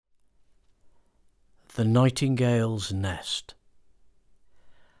The Nightingale's Nest.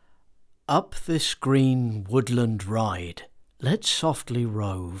 Up this green woodland ride, let's softly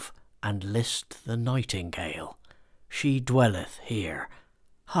rove, and list the nightingale. She dwelleth here.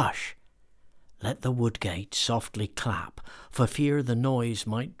 Hush! Let the woodgate softly clap, for fear the noise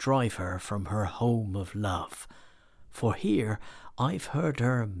might drive her from her home of love. For here I've heard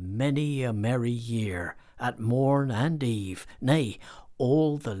her many a merry year, at morn and eve, nay,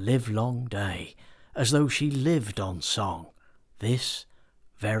 all the livelong day, as though she lived on song, this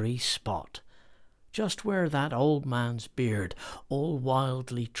very spot, just where that old man's beard all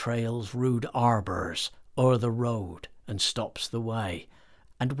wildly trails rude arbours o'er the road and stops the way,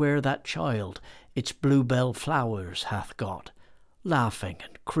 and where that child its bluebell flowers hath got, laughing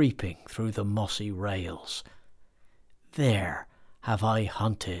and creeping through the mossy rails. There have I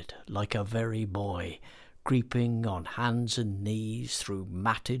hunted like a very boy, creeping on hands and knees through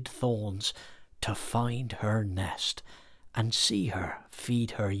matted thorns, to find her nest, and see her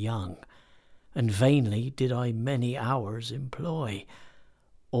feed her young, and vainly did I many hours employ.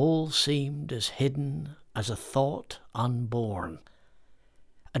 All seemed as hidden as a thought unborn.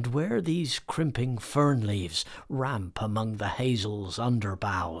 And where these crimping fern leaves ramp among the hazel's under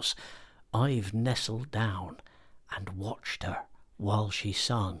boughs, I've nestled down and watched her while she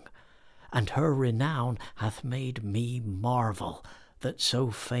sung, and her renown hath made me marvel that so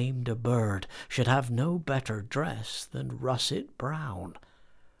famed a bird should have no better dress than russet brown.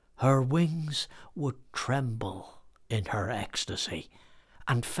 Her wings would tremble in her ecstasy,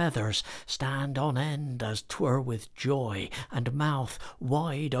 and feathers stand on end as 'twere with joy, and mouth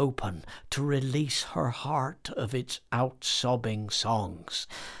wide open to release her heart of its out-sobbing songs.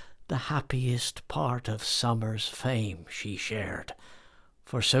 The happiest part of summer's fame she shared,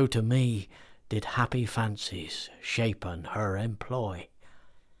 for so to me did happy fancies shapen her employ.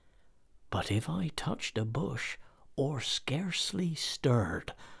 But if I touched a bush, or scarcely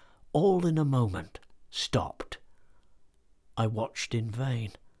stirred, all in a moment stopped. I watched in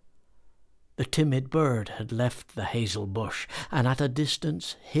vain. The timid bird had left the hazel bush, and at a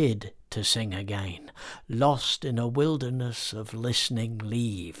distance hid to sing again, lost in a wilderness of listening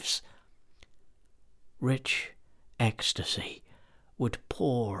leaves. Rich ecstasy would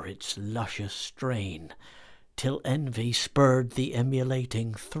pour its luscious strain, till envy spurred the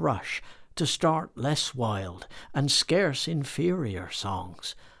emulating thrush to start less wild and scarce inferior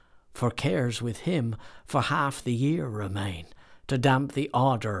songs, for cares with him for half the year remain, to damp the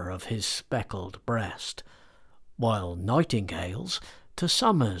ardour of his speckled breast, while nightingales to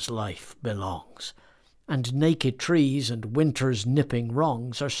summer's life belongs, and naked trees and winter's nipping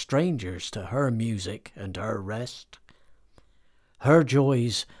wrongs are strangers to her music and her rest. Her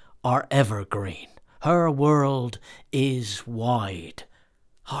joys are evergreen, her world is wide.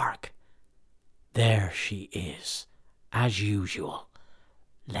 Hark! There she is, as usual.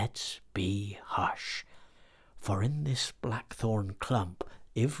 Let's be hush, for in this blackthorn clump,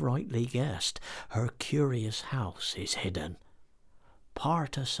 if rightly guessed, her curious house is hidden.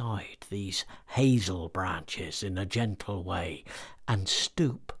 Part aside these hazel branches in a gentle way, and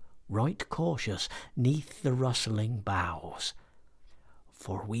stoop, right cautious, 'neath the rustling boughs.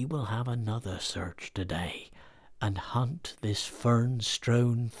 For we will have another search today, and hunt this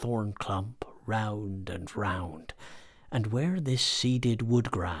fern-strown thorn clump round and round, and where this seeded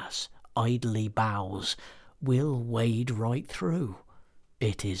woodgrass idly bows, we'll wade right through.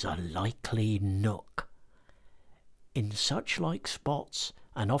 It is a likely nook. In such like spots,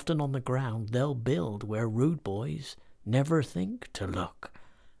 and often on the ground, they'll build where rude boys never think to look.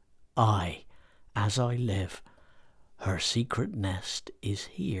 Aye, as I live, her secret nest is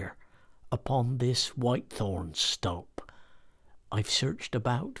here, upon this whitethorn stope. I've searched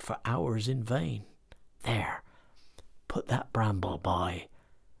about for hours in vain. There, put that bramble by.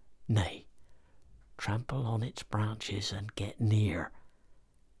 Nay, trample on its branches and get near.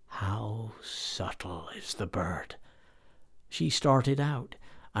 How subtle is the bird! She started out,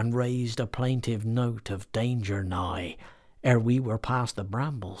 and raised a plaintive note of danger nigh, ere we were past the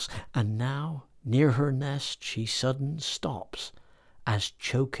brambles, and now near her nest she sudden stops, as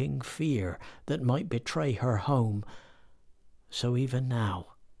choking fear that might betray her home. So even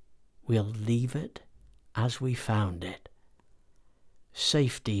now we'll leave it as we found it.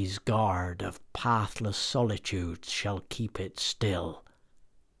 Safety's guard of pathless solitudes shall keep it still.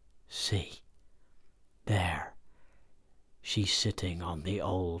 See, there, she's sitting on the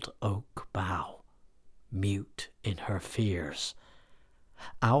old oak bough, mute in her fears.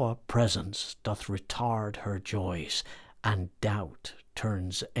 Our presence doth retard her joys, and doubt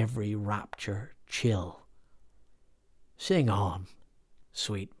turns every rapture chill. Sing on,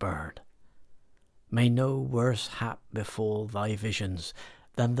 sweet bird, May no worse hap befall thy visions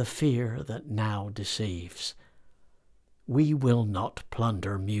than the fear that now deceives. We will not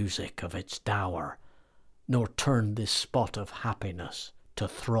plunder music of its dower, nor turn this spot of happiness to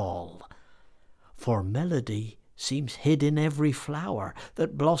thrall. For melody seems hid in every flower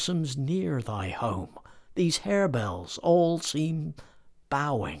that blossoms near thy home. These harebells all seem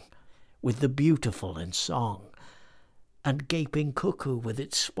bowing with the beautiful in song, and gaping cuckoo with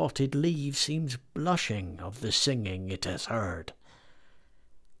its spotted leaves seems blushing of the singing it has heard.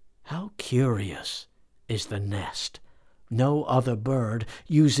 How curious is the nest! No other bird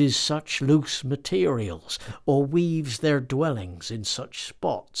uses such loose materials or weaves their dwellings in such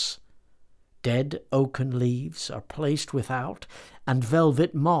spots. Dead oaken leaves are placed without, and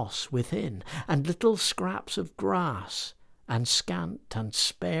velvet moss within, and little scraps of grass, and scant and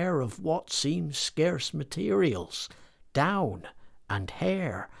spare of what seems scarce materials, down and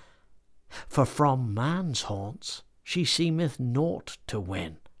hair. For from man's haunts she seemeth naught to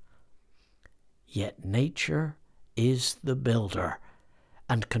win. Yet nature is the builder,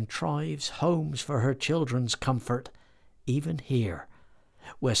 and contrives homes for her children's comfort, even here,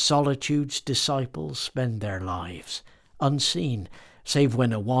 where solitude's disciples spend their lives, unseen, save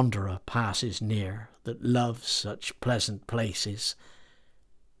when a wanderer passes near that loves such pleasant places.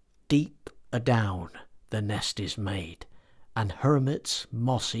 Deep adown the nest is made, an hermit's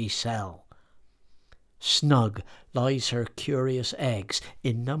mossy cell. Snug lies her curious eggs,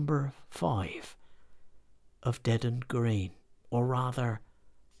 in number 5, of deadened green, or rather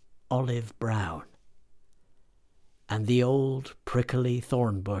olive brown, and the old prickly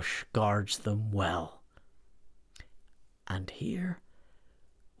thorn bush guards them well. And here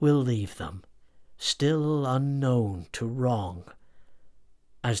we'll leave them, still unknown to wrong,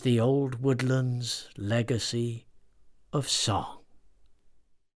 as the old woodland's legacy of song.